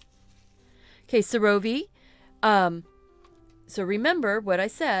 Okay, Sarovi. So remember what I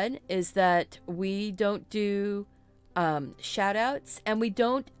said is that we don't do shout outs, and we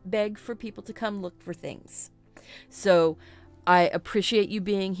don't beg for people to come look for things. So I appreciate you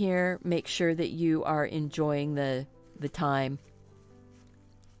being here. Make sure that you are enjoying the time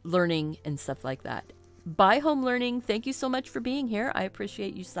learning and stuff like that. Bye, Home Learning. Thank you so much for being here. I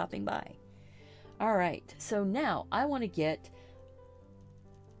appreciate you stopping by. All right, so now I want to get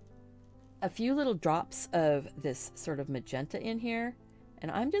a few little drops of this sort of magenta in here,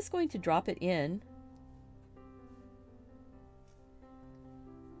 and I'm just going to drop it in.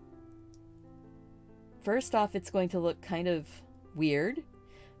 First off, it's going to look kind of weird,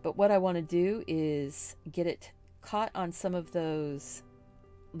 but what I want to do is get it caught on some of those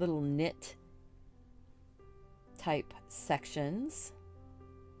little knit type sections.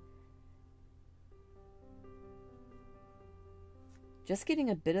 Just getting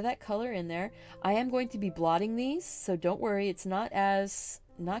a bit of that color in there. I am going to be blotting these, so don't worry, it's not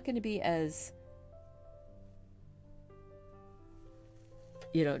going to be as,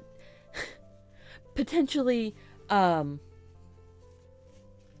 potentially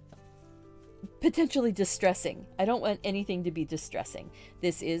distressing. I don't want anything to be distressing.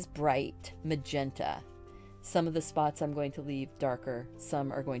 This is bright magenta. Some of the spots I'm going to leave darker,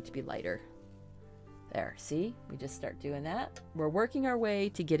 some are going to be lighter. There, see? We just start doing that. We're working our way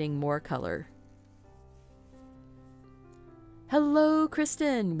to getting more color. Hello,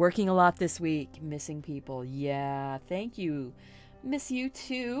 Kristen. Working a lot this week. Missing people. Yeah, thank you. Miss you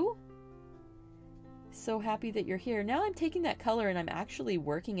too. So happy that you're here. Now I'm taking that color and I'm actually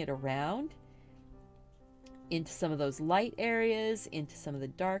working it around into some of those light areas, into some of the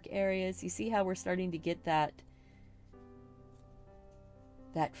dark areas. You see how we're starting to get that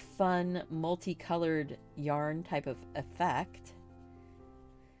fun multicolored yarn type of effect.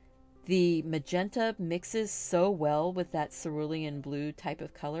 The magenta mixes so well with that cerulean blue type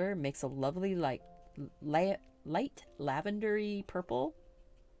of color, makes a lovely light lavendery purple.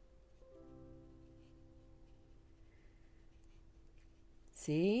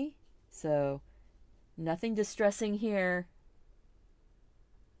 See? So nothing distressing here.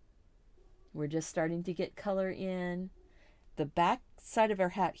 We're just starting to get color in. The back side of our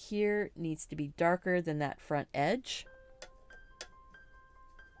hat here needs to be darker than that front edge.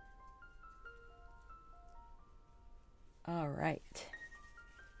 All right.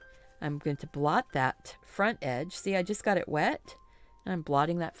 I'm going to blot that front edge. See, I just got it wet. And I'm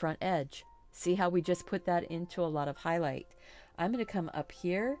blotting that front edge. See how we just put that into a lot of highlight. I'm going to come up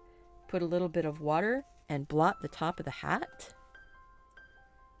here, put a little bit of water, and blot the top of the hat.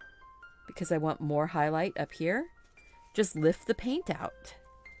 Because I want more highlight up here. Just lift the paint out.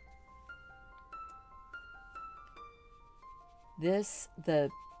 This, the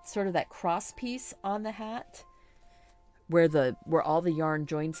sort of that cross piece on the hat, where all the yarn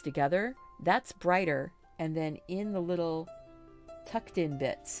joins together, that's brighter, and then in the little tucked in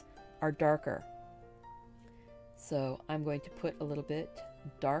bits are darker. So I'm going to put a little bit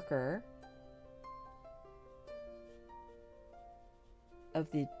darker of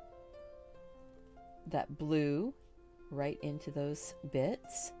that blue right into those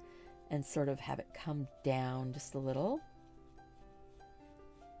bits and sort of have it come down just a little.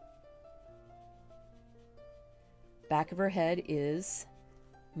 Back of her head is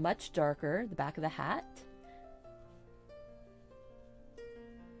much darker, the back of the hat.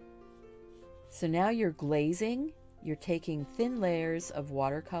 So now you're glazing. You're taking thin layers of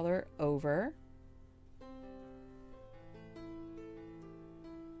watercolor over.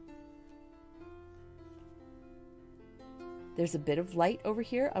 There's a bit of light over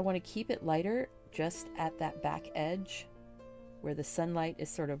here. I want to keep it lighter just at that back edge where the sunlight is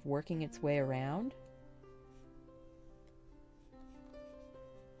sort of working its way around.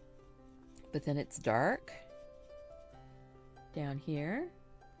 But then it's dark down here.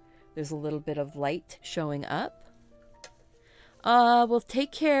 There's a little bit of light showing up. Well,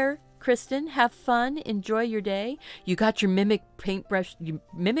 take care, Kristen. Have fun. Enjoy your day. You got your mimic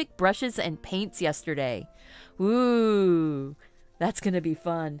brushes and paints yesterday. Ooh, that's going to be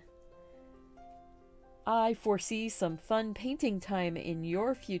fun. I foresee some fun painting time in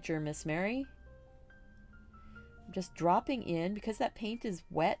your future, Miss Mary. I'm just dropping in, because that paint is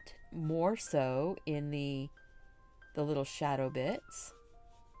wet, more so in the little shadow bits.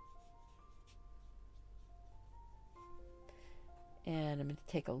 And I'm going to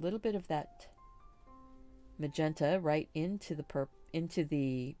take a little bit of that magenta right into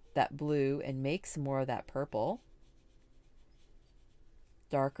that blue and make some more of that purple.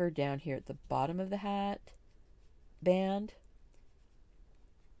 Darker down here at the bottom of the hat band.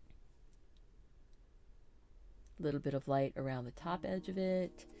 A little bit of light around the top edge of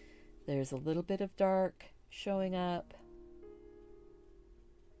it. There's a little bit of dark showing up.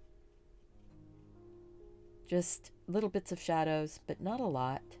 Just little bits of shadows, but not a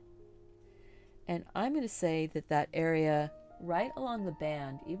lot. And I'm going to say that that area right along the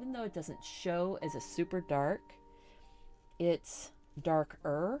band, even though it doesn't show as a super dark, it's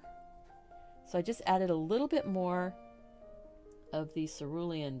darker. So I just added a little bit more of the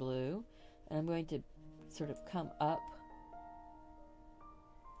cerulean blue, and I'm going to sort of come up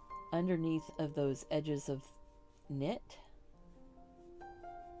underneath of those edges of knit.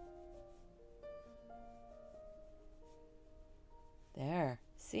 There,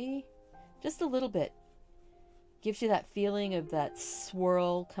 see? Just a little bit. Gives you that feeling of that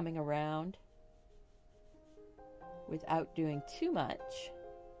swirl coming around without doing too much.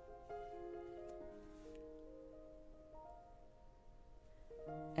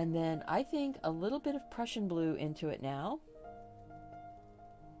 And then I think a little bit of Prussian blue into it now.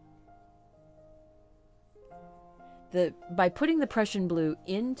 By putting the Prussian blue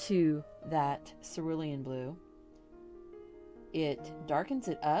into that cerulean blue, it darkens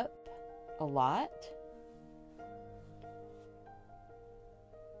it up a lot,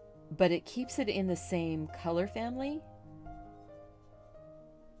 but it keeps it in the same color family.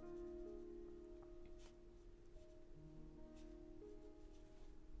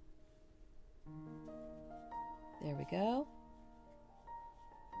 There we go.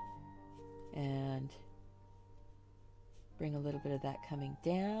 And bring a little bit of that coming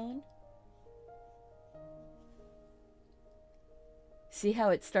down. See how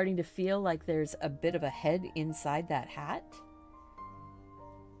it's starting to feel like there's a bit of a head inside that hat?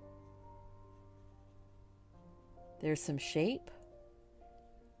 There's some shape.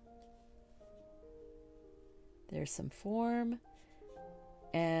 There's some form.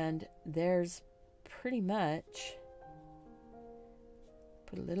 And there's pretty much,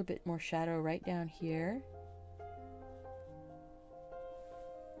 put a little bit more shadow right down here.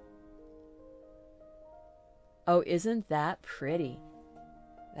 Oh, isn't that pretty?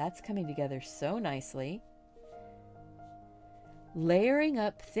 That's coming together so nicely. Layering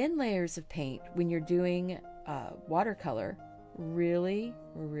up thin layers of paint when you're doing watercolor really,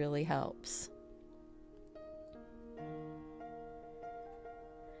 really helps.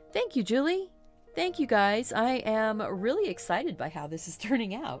 Thank you, Julie. Thank you, guys. I am really excited by how this is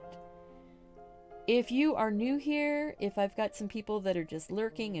turning out. If you are new here, if I've got some people that are just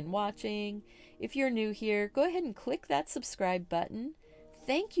lurking and watching, if you're new here, go ahead and click that subscribe button.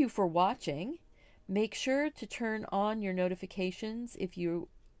 Thank you for watching. Make sure to turn on your notifications if you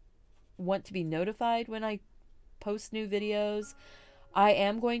want to be notified when I post new videos. I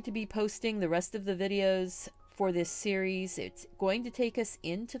am going to be posting the rest of the videos for this series. It's going to take us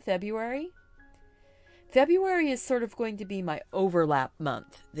into February. February is sort of going to be my overlap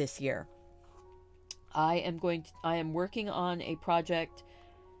month this year. I am working on a project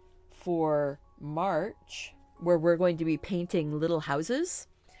for March where we're going to be painting little houses.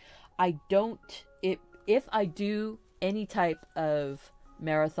 If I do any type of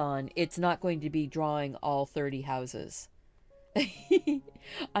marathon, it's not going to be drawing all 30 houses.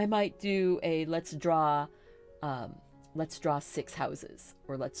 I might do a let's draw 6 houses,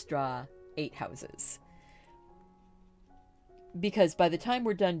 or let's draw 8 houses. because by the time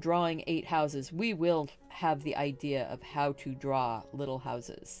we're done drawing 8 houses, we will have the idea of how to draw little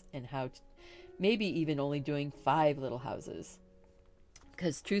houses, and how to, maybe even only doing 5 little houses.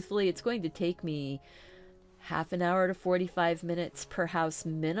 Because truthfully, it's going to take me half an hour to 45 minutes per house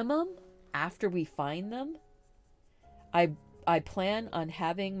minimum after we find them. I plan on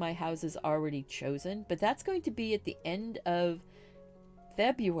having my houses already chosen, but that's going to be at the end of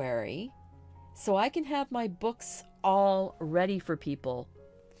February, so I can have my books all ready for people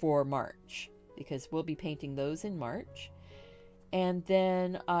for March, because we'll be painting those in March. And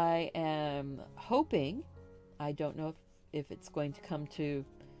then I am hoping, I don't know if it's going to come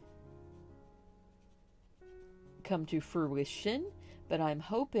to fruition, but I'm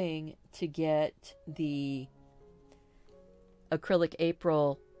hoping to get the acrylic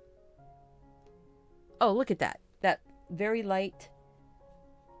April. Oh, look at that. That very light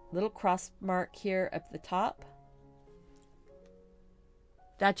little cross mark here at the top.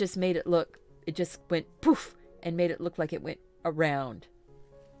 That just made it look, it just went poof and made it look like it went around.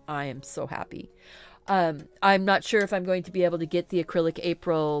 I am so happy. I'm not sure if I'm going to be able to get the acrylic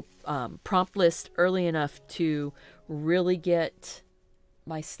April prompt list early enough to really get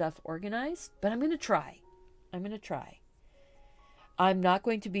my stuff organized, but I'm going to try. I'm going to try. I'm not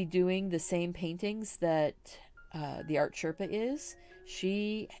going to be doing the same paintings that the Art Sherpa is.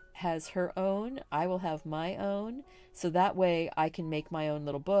 She has her own. I will have my own. So that way I can make my own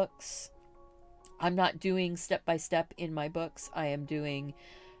little books. I'm not doing step by step in my books. I am doing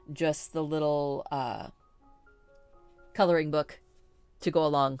just the little coloring book to go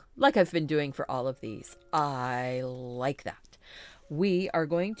along, like I've been doing for all of these. I like that. We are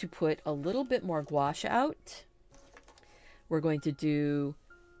going to put a little bit more gouache out. We're going to do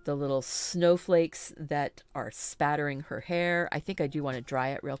the little snowflakes that are spattering her hair. I think I do want to dry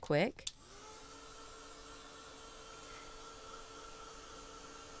it real quick.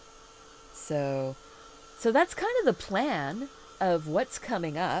 So that's kind of the plan of what's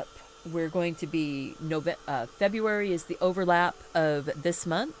coming up. We're going to be February is the overlap of this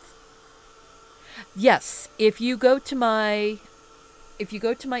month. Yes, if you go to my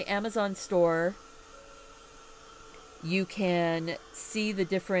Amazon store, you can see the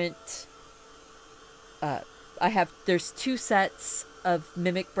different there's 2 sets of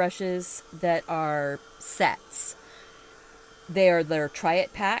Mimic brushes that are sets. They're try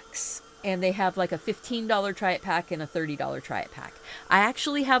it packs, and they have like a $15 try it pack and a $30 try it pack. I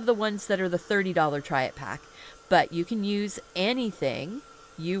actually have the ones that are the $30 try it pack, but you can use anything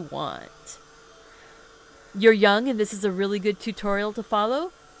you want. You're young and this is a really good tutorial to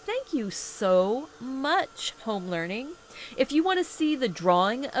follow. Thank you so much, Home Learning. If you want to see the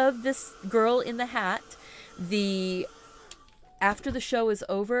drawing of this girl in the hat, after the show is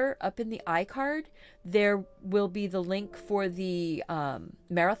over, up in the iCard, there will be the link for the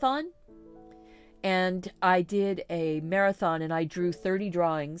marathon. And I did a marathon and I drew 30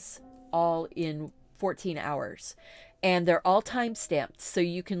 drawings all in 14 hours. And they're all time stamped, so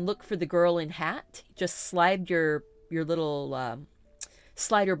you can look for the girl in hat. Just slide your little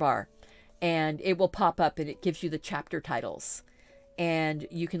slider bar and it will pop up and it gives you the chapter titles. And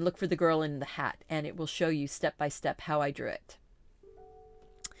you can look for the girl in the hat and it will show you step by step how I drew it.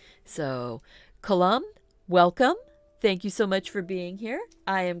 So, Kalam, welcome. Thank you so much for being here.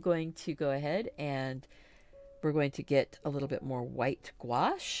 I am going to go ahead and we're going to get a little bit more white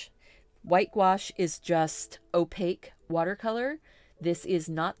gouache. White gouache is just opaque watercolor. This is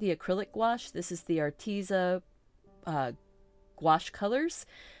not the acrylic gouache. This is the Arteza gouache colors,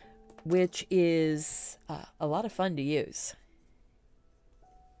 which is a lot of fun to use.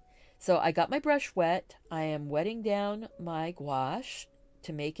 So I got my brush wet. I am wetting down my gouache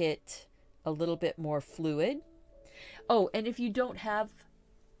to make it a little bit more fluid. Oh, and if you don't have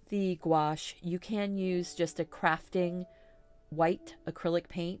the gouache, you can use just a crafting white acrylic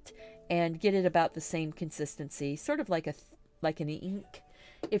paint and get it about the same consistency, sort of like an ink.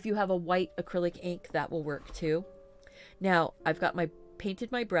 If you have a white acrylic ink, that will work too. Now, I've got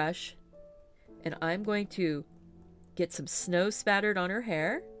painted my brush, and I'm going to get some snow spattered on her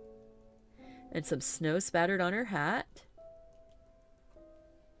hair and some snow spattered on her hat.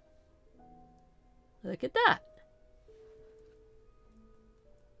 Look at that.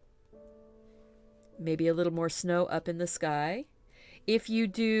 Maybe a little more snow up in the sky. If you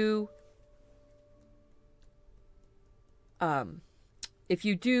do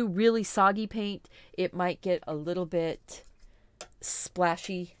really soggy paint, it might get a little bit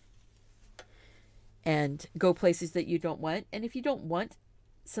splashy and go places that you don't want. And if you don't want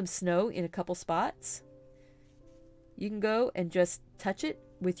some snow in a couple spots, you can go and just touch it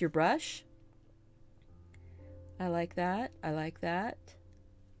with your brush. I like that. I like that.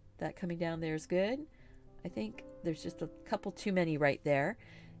 That coming down there is good. I think there's just a couple too many right there.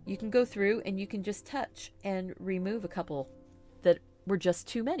 You can go through and you can just touch and remove a couple that were just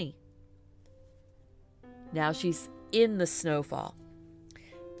too many. Now she's in the snowfall.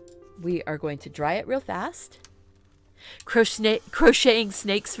 We are going to dry it real fast. Crocheting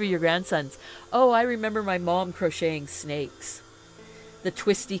snakes for your grandsons. Oh, I remember my mom crocheting snakes. The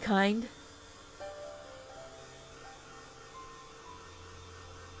twisty kind.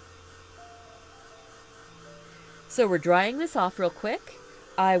 So we're drying this off real quick.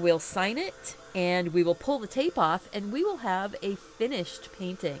 I will sign it and we will pull the tape off and we will have a finished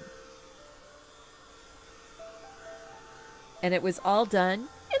painting. And it was all done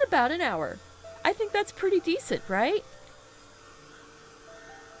in about an hour. I think that's pretty decent, right?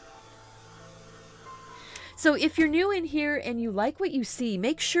 So if you're new in here and you like what you see,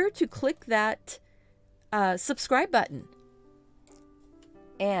 make sure to click that subscribe button.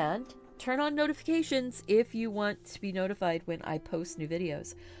 And turn on notifications if you want to be notified when I post new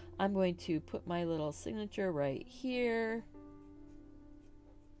videos. I'm going to put my little signature right here.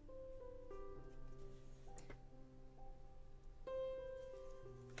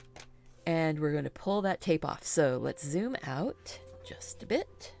 And we're going to pull that tape off. So let's zoom out just a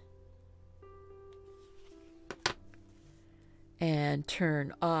bit. And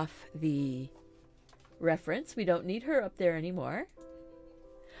turn off the reference. We don't need her up there anymore.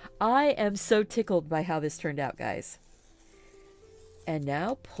 I am so tickled by how this turned out, guys. And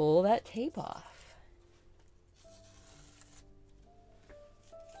now pull that tape off.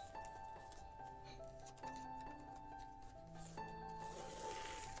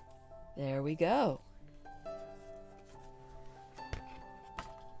 There we go.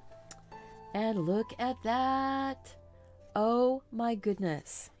 And look at that. Oh my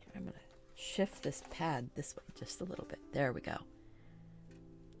goodness. I'm going to shift this pad this way just a little bit. There we go.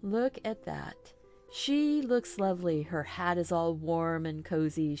 Look at that. She looks lovely. Her hat is all warm and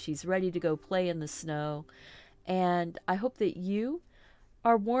cozy. She's ready to go play in the snow. And I hope that you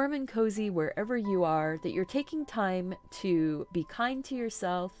are warm and cozy wherever you are, that you're taking time to be kind to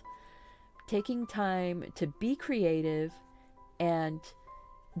yourself, taking time to be creative, and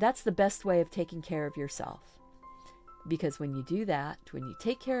that's the best way of taking care of yourself. Because when you do that, when you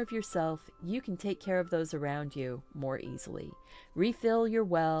take care of yourself, you can take care of those around you more easily. Refill your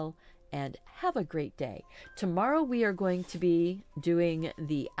well and have a great day. Tomorrow we are going to be doing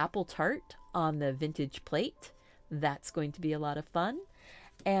the apple tart on the vintage plate. That's going to be a lot of fun.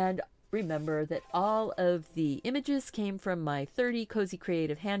 And remember that all of the images came from my 30 Cozy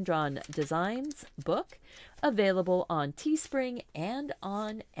Creative Hand-Drawn Designs book, available on Teespring and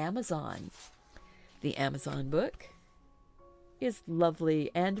on Amazon. The Amazon book is lovely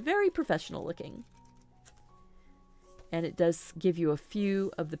and very professional looking. And it does give you a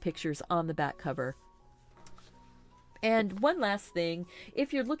few of the pictures on the back cover. And one last thing,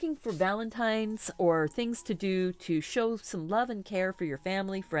 if you're looking for Valentine's or things to do to show some love and care for your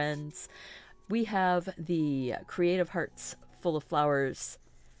family, friends, we have the Creative Hearts Full of Flowers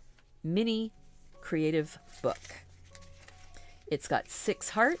mini creative book. It's got 6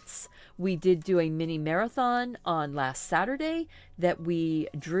 hearts. We did do a mini marathon on last Saturday that we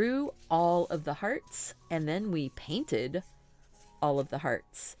drew all of the hearts and then we painted all of the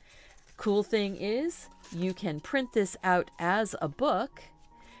hearts. Cool thing is you can print this out as a book.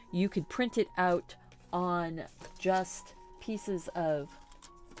 You could print it out on just pieces of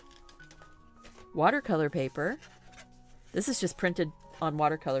watercolor paper. This is just printed on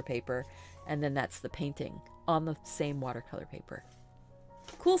watercolor paper, and then that's the painting on the same watercolor paper.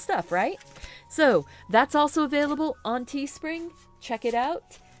 Cool stuff, right? So that's also available on Teespring. Check it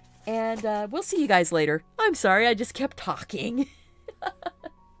out. And we'll see you guys later. I'm sorry, I just kept talking.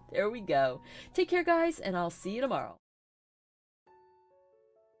 There we go. Take care, guys, and I'll see you tomorrow.